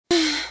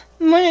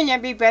morning,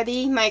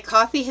 everybody. My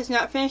coffee has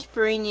not finished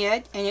brewing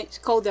yet, and it's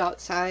cold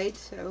outside,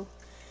 so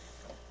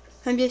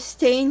I'm just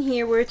staying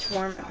here where it's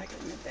warm. Oh, I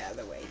gotta move that out of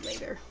the way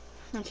later.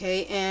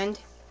 Okay, and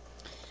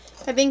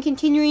I've been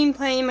continuing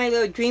planning my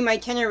little dream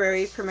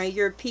itinerary for my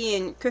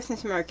European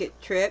Christmas market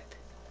trip.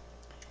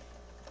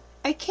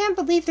 I can't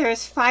believe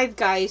there's 5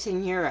 Guys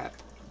in Europe.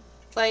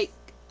 Like,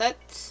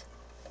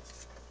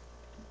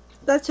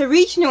 that's a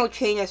regional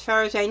chain as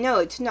far as I know.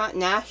 It's not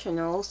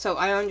national, so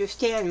I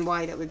understand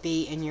why that would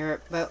be in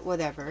Europe, but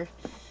whatever.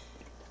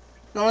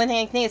 The only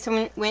thing I think is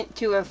someone went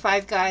to a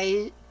 5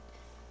 Guys,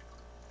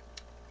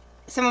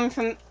 someone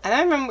from, I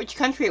don't remember which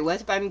country it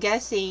was, but I'm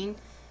guessing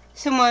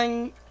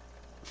someone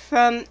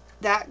from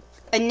that,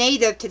 a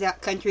native to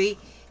that country,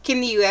 came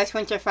to the U.S.,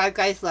 went to 5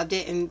 Guys, loved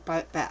it, and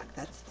brought it back.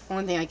 That's the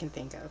only thing I can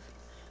think of.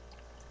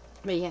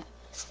 But yeah.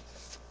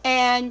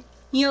 And,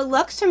 you know,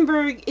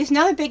 Luxembourg is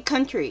not a big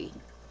country.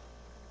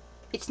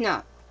 It's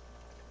not.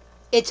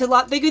 It's a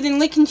lot bigger than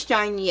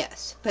Liechtenstein,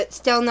 yes, but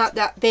still not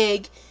that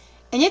big.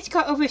 And it's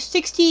got over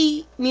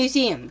 60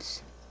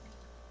 museums.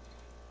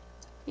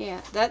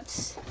 Yeah,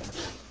 that's...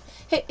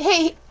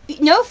 Hey,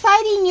 no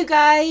fighting, you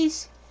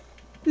guys.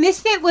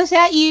 Misfit, was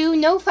that you?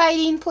 No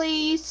fighting,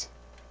 please.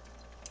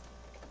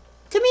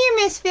 Come here,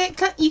 Misfit.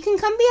 You can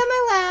come be on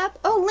my lap.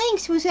 Oh,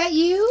 Lynx, was that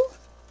you?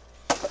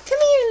 Come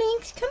here,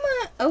 Lynx. Come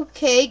on.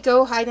 Okay,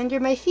 go hide under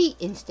my feet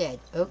instead.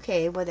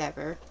 Okay,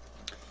 whatever.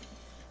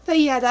 But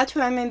yeah, that's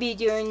what I'm going to be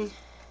doing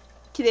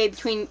today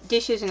between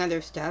dishes and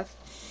other stuff.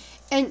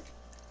 And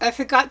I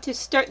forgot to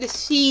start the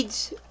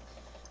seeds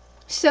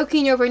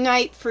soaking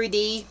overnight for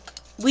the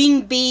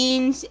winged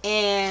beans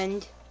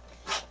and...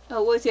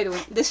 Oh, what was the other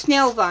one? The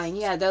snail vine.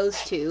 Yeah,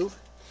 those two.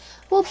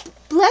 Well,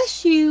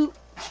 bless you.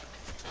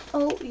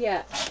 Oh,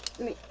 yeah.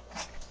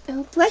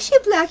 Oh, bless you,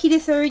 Blackie the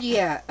Third.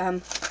 Yeah.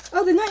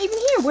 Oh, they're not even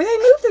here. Where did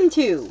I move them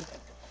to?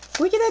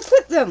 Where did I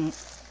put them?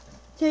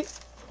 Where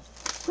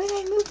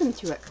did I move them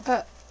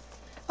to?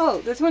 Oh,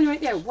 there's one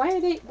right there. Why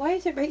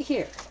is it right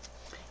here?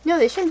 No,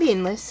 they shouldn't be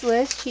in this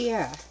list.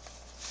 Yeah.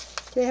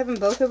 Do they have them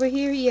both over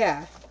here?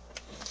 Yeah.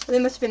 Well, they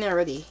must have been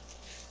already.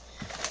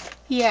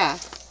 Yeah.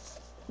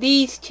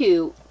 These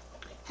two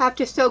have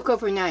to soak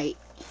overnight.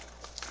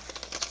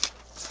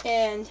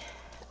 And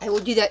I will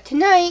do that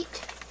tonight.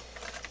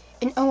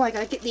 And oh, I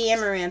gotta get the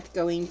amaranth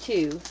going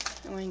too.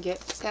 I want to get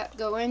that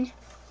going.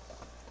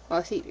 Well,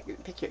 I'll see the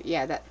picture.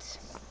 Yeah, that's...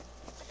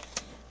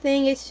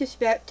 thing. It's just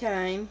about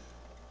time.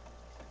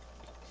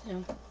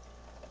 So,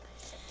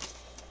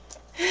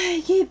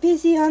 get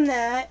busy on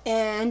that,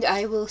 and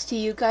I will see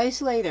you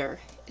guys later.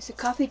 Is the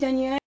coffee done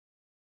yet?